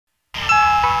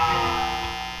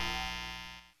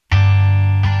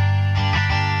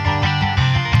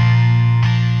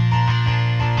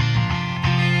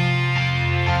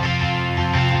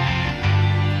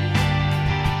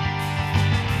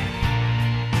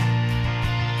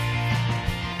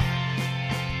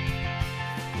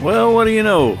Well, what do you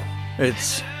know?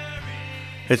 It's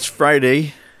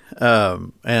Friday,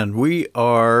 and we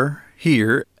are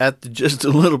here at the Just a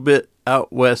Little Bit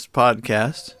Out West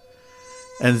podcast.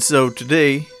 And so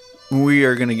today, we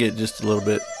are going to get just a little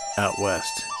bit out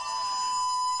west.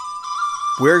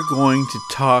 We're going to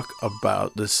talk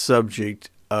about the subject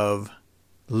of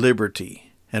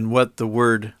liberty and what the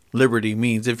word liberty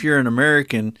means. If you're an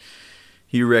American,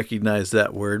 you recognize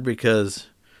that word because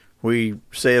we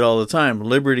say it all the time,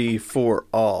 liberty for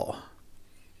all.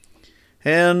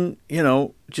 And,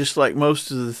 just like most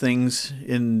of the things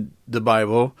in the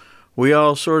Bible, we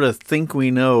all sort of think we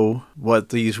know what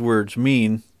these words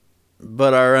mean,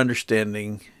 but our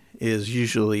understanding is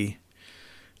usually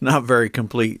not very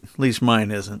complete. At least mine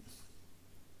isn't.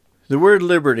 The word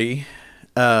liberty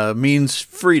means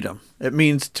freedom. It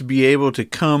means to be able to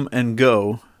come and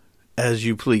go as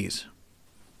you please.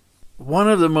 One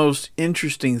of the most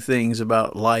interesting things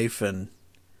about life and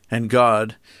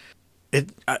God,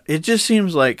 it just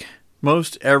seems like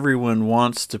most everyone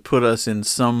wants to put us in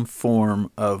some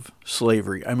form of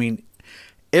slavery. I mean,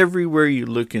 everywhere you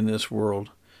look in this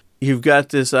world, you've got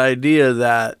this idea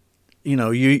that,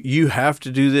 you have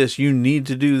to do this, you need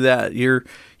to do that, you're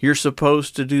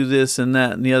supposed to do this and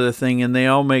that and the other thing, and they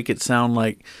all make it sound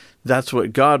like that's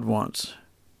what God wants.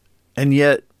 And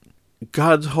yet,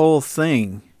 God's whole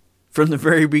thing from the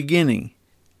very beginning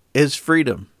is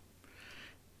freedom.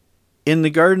 In the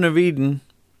Garden of Eden,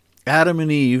 Adam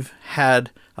and Eve had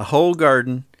a whole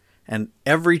garden and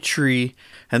every tree,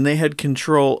 and they had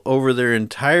control over their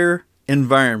entire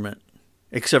environment,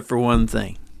 except for one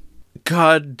thing.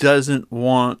 God doesn't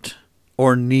want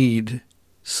or need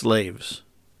slaves.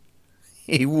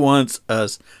 He wants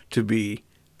us to be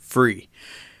free.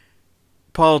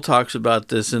 Paul talks about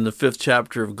this in the 5th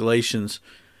chapter of Galatians.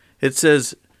 It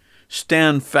says,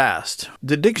 stand fast.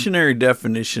 The dictionary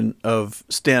definition of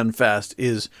stand fast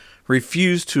is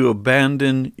refuse to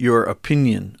abandon your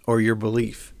opinion or your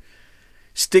belief.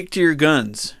 Stick to your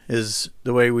guns is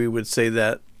the way we would say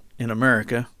that in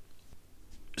America.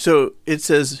 So it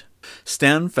says,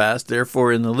 stand fast,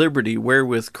 therefore, in the liberty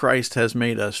wherewith Christ has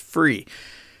made us free.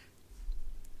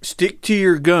 Stick to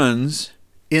your guns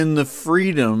in the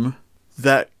freedom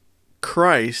that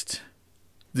Christ,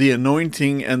 the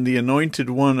anointing and the anointed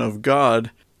one of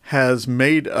God, has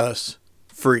made us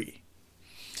free.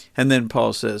 And then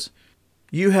Paul says,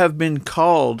 you have been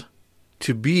called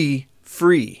to be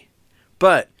free.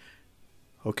 But,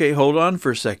 okay, hold on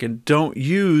for a second. Don't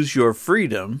use your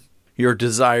freedom, your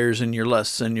desires and your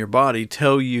lusts and your body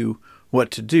tell you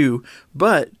what to do,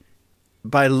 but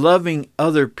by loving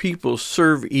other people,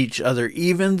 serve each other.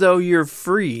 Even though you're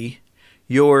free,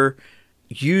 you're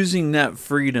using that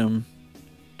freedom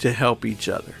to help each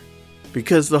other.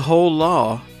 Because the whole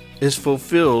law is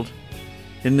fulfilled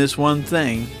in this one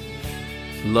thing: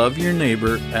 love your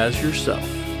neighbor as yourself.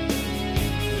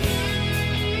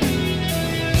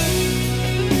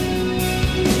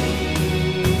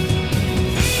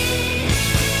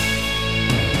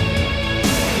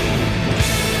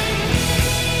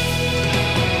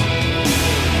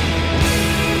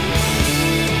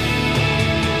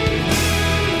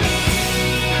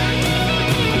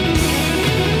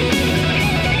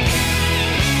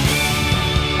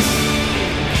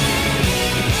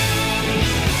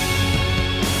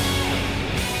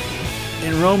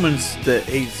 Romans, the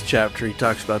 8th chapter, he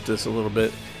talks about this a little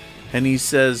bit, and he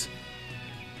says,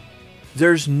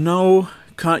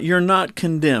 you're not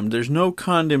condemned. There's no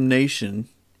condemnation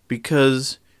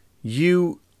because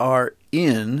you are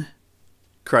in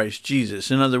Christ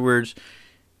Jesus. In other words,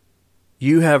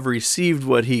 you have received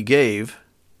what he gave,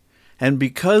 and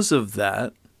because of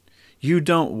that, you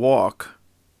don't walk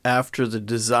after the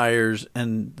desires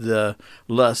and the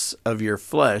lusts of your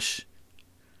flesh,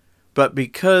 but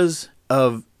because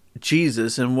of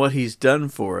Jesus and what he's done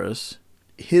for us,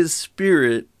 his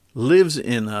Spirit lives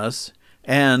in us,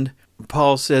 and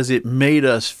Paul says it made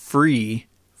us free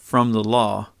from the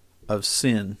law of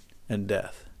sin and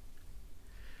death.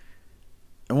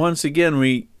 And once again,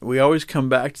 we always come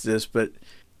back to this, but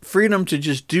freedom to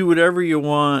just do whatever you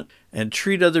want and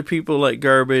treat other people like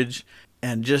garbage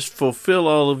and just fulfill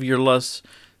all of your lusts,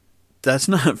 that's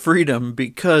not freedom,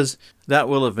 because that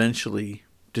will eventually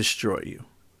destroy you.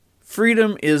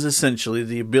 Freedom is essentially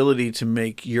the ability to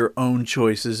make your own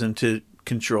choices and to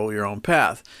control your own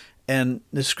path. And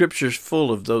the scripture's full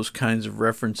of those kinds of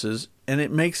references, and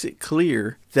it makes it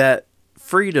clear that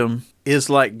freedom is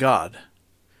like God.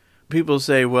 People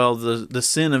say, well, the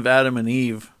sin of Adam and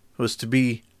Eve was to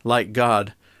be like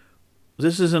God.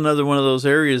 This is another one of those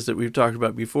areas that we've talked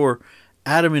about before.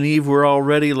 Adam and Eve were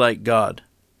already like God.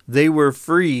 They were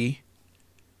free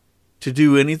to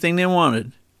do anything they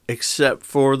wanted except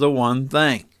for the one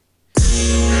thing.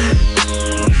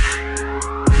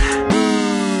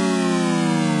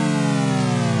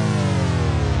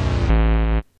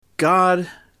 God,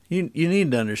 you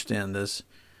need to understand this.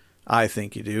 I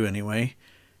think you do anyway.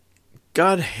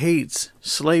 God hates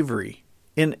slavery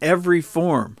in every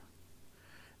form.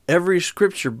 Every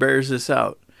scripture bears this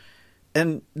out.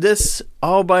 And this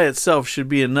all by itself should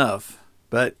be enough,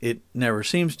 but it never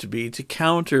seems to be, to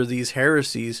counter these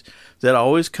heresies that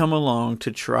always come along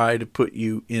to try to put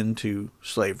you into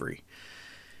slavery.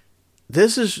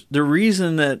 This is the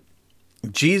reason that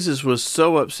Jesus was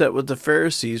so upset with the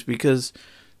Pharisees, because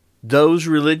those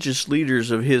religious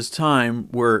leaders of his time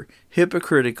were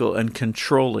hypocritical and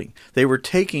controlling. They were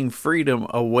taking freedom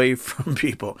away from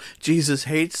people. Jesus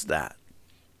hates that.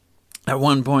 At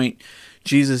one point,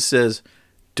 Jesus says,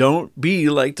 don't be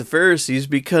like the Pharisees,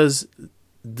 because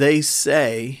they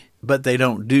say, but they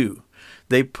don't do.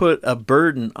 They put a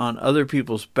burden on other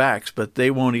people's backs, but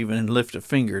they won't even lift a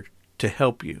finger to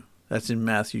help you. That's in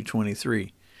Matthew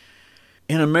 23.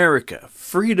 In America,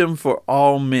 freedom for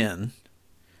all men,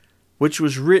 which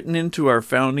was written into our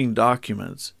founding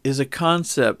documents, is a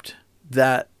concept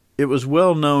that it was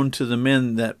well known to the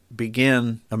men that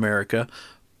began America,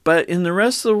 but in the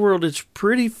rest of the world it's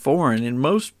pretty foreign, and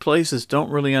most places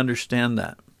don't really understand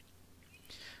that.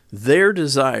 Their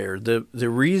desire, the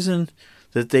reason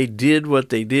that they did what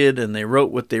they did and they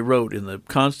wrote what they wrote in the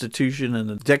Constitution and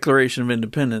the Declaration of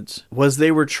Independence, was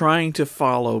they were trying to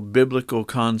follow biblical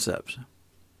concepts.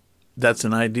 That's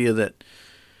an idea that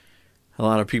a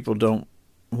lot of people don't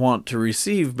want to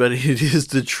receive, but it is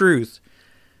the truth.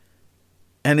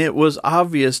 And it was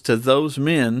obvious to those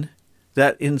men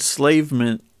that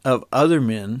enslavement of other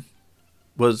men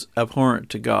was abhorrent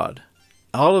to God.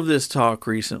 All of this talk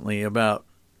recently about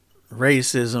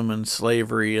racism and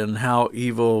slavery and how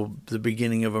evil the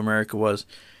beginning of America was,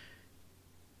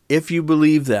 if you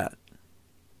believe that,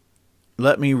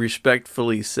 let me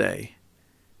respectfully say,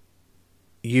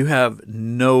 you have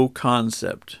no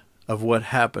concept of what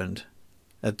happened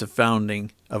at the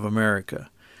founding of America.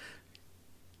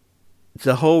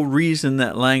 The whole reason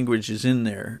that language is in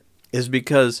there is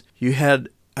because you had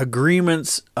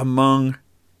agreements among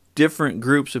different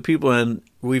groups of people, and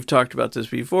we've talked about this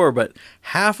before, but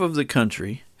half of the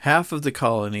country, half of the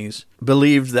colonies,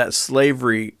 believed that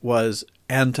slavery was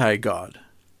anti-God,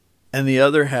 and the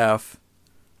other half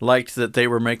liked that they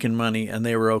were making money and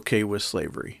they were okay with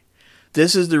slavery.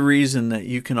 This is the reason that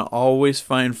you can always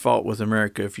find fault with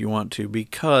America if you want to,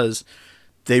 because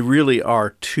they really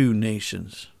are two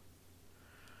nations.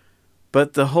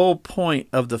 But the whole point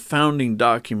of the founding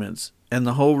documents and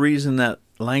the whole reason that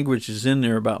language is in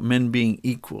there about men being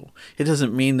equal, it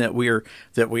doesn't mean that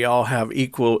we all have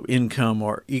equal income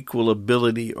or equal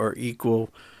ability or equal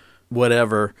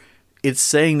whatever. It's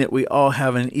saying that we all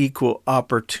have an equal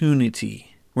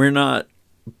opportunity. We're not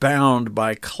bound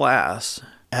by class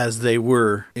as they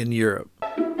were in Europe.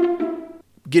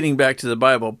 Getting back to the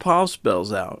Bible, Paul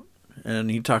spells out, and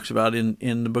he talks about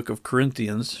in the book of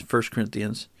Corinthians, 1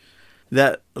 Corinthians,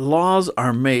 that laws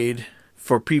are made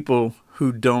for people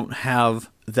who don't have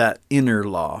that inner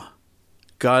law,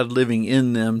 God living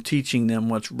in them, teaching them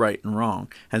what's right and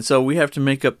wrong. And so we have to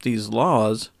make up these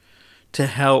laws to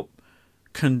help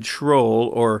control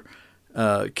or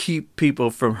keep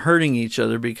people from hurting each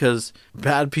other, because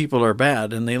bad people are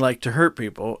bad and they like to hurt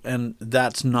people, and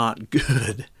that's not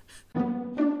good.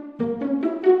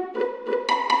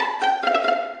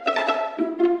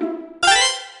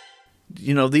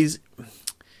 You know, these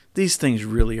things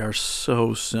really are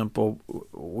so simple.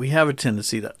 We have a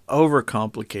tendency to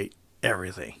overcomplicate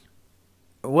everything.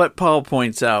 What Paul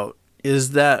points out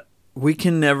is that we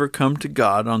can never come to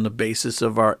God on the basis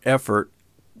of our effort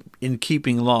in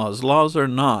keeping laws. Laws are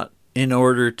not in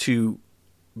order to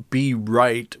be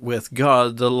right with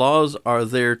God. The laws are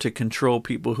there to control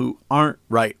people who aren't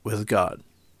right with God.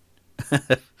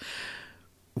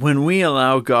 When we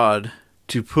allow God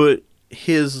to put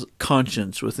His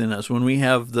conscience within us, when we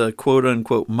have the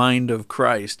quote-unquote mind of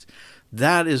Christ,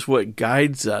 that is what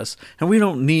guides us. And we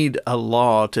don't need a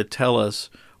law to tell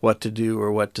us what to do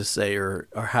or what to say or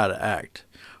how to act.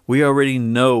 We already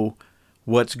know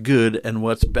what's good and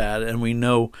what's bad, and we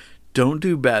know don't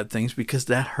do bad things because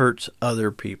that hurts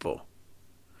other people.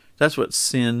 That's what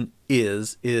sin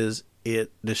is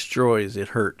it destroys, it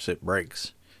hurts, it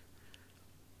breaks.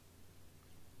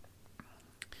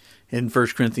 In 1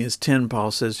 Corinthians 10, Paul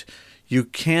says, you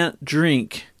can't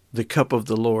drink the cup of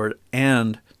the Lord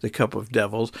and the cup of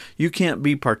devils. You can't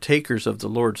be partakers of the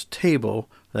Lord's table,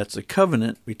 that's the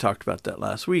covenant, we talked about that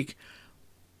last week,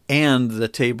 and the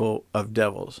table of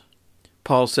devils.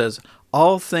 Paul says,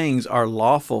 all things are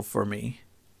lawful for me.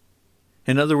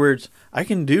 In other words, I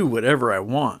can do whatever I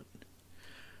want.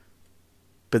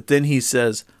 But then he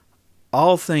says,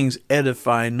 all things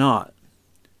edify not.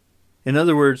 In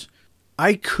other words,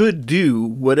 I could do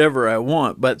whatever I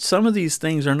want, but some of these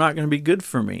things are not going to be good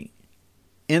for me.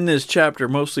 In this chapter,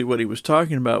 mostly what he was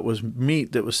talking about was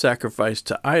meat that was sacrificed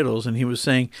to idols, and he was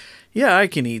saying, yeah, I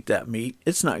can eat that meat.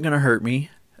 It's not going to hurt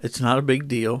me. It's not a big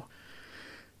deal.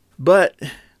 But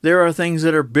there are things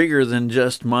that are bigger than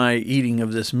just my eating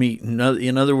of this meat.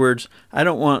 In other words, I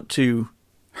don't want to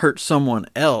hurt someone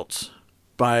else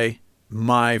by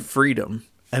my freedom.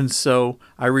 And so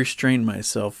I restrain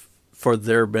myself for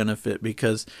their benefit,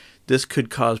 because this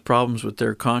could cause problems with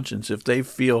their conscience. If they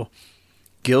feel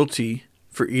guilty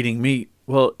for eating meat,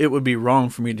 well, it would be wrong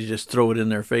for me to just throw it in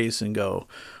their face and go,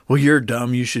 well, you're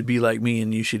dumb, you should be like me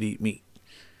and you should eat meat.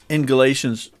 In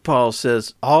Galatians, Paul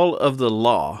says, all of the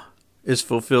law is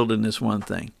fulfilled in this one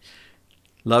thing.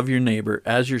 Love your neighbor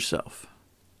as yourself.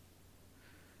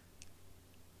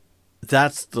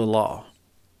 That's the law.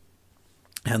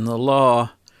 And the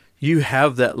law, you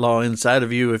have that law inside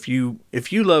of you. If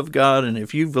you love God and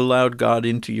if you've allowed God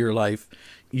into your life,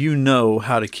 you know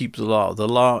how to keep the law. The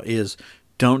law is,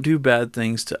 don't do bad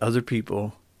things to other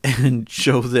people and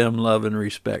show them love and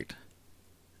respect.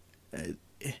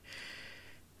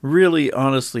 Really,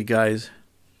 honestly, guys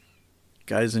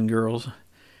and girls,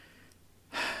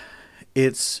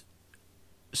 it's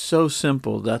so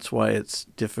simple. That's why it's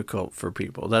difficult for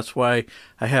people. That's why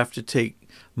I have to take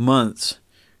months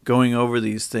going over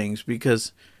these things,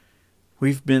 because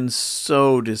we've been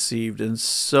so deceived and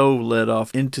so led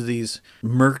off into these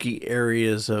murky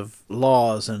areas of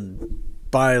laws and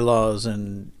bylaws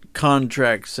and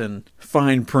contracts and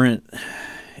fine print.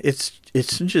 It's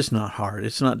just not hard.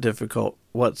 It's not difficult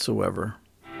whatsoever.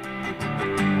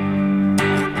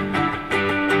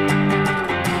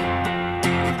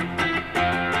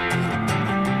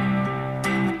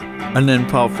 And then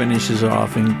Paul finishes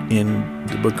off in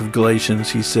the book of Galatians.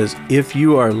 He says, if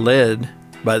you are led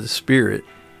by the Spirit,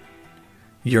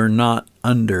 you're not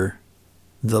under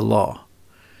the law.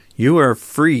 You are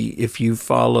free if you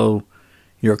follow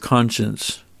your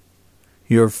conscience.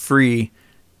 You're free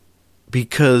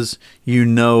because you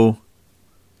know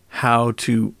how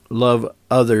to love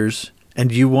others,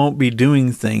 and you won't be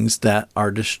doing things that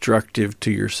are destructive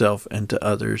to yourself and to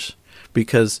others,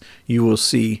 because you will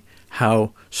see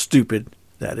how stupid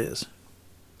that is.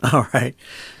 All right.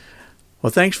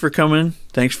 Well, thanks for coming.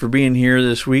 Thanks for being here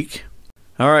this week.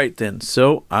 All right, then.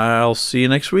 So I'll see you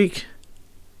next week.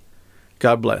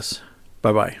 God bless.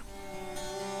 Bye-bye.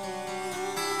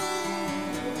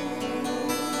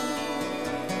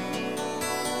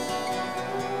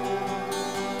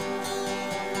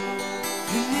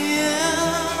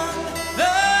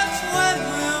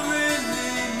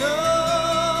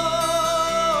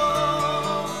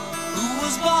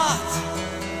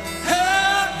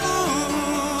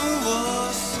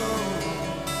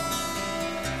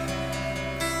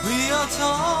 We are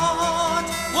taught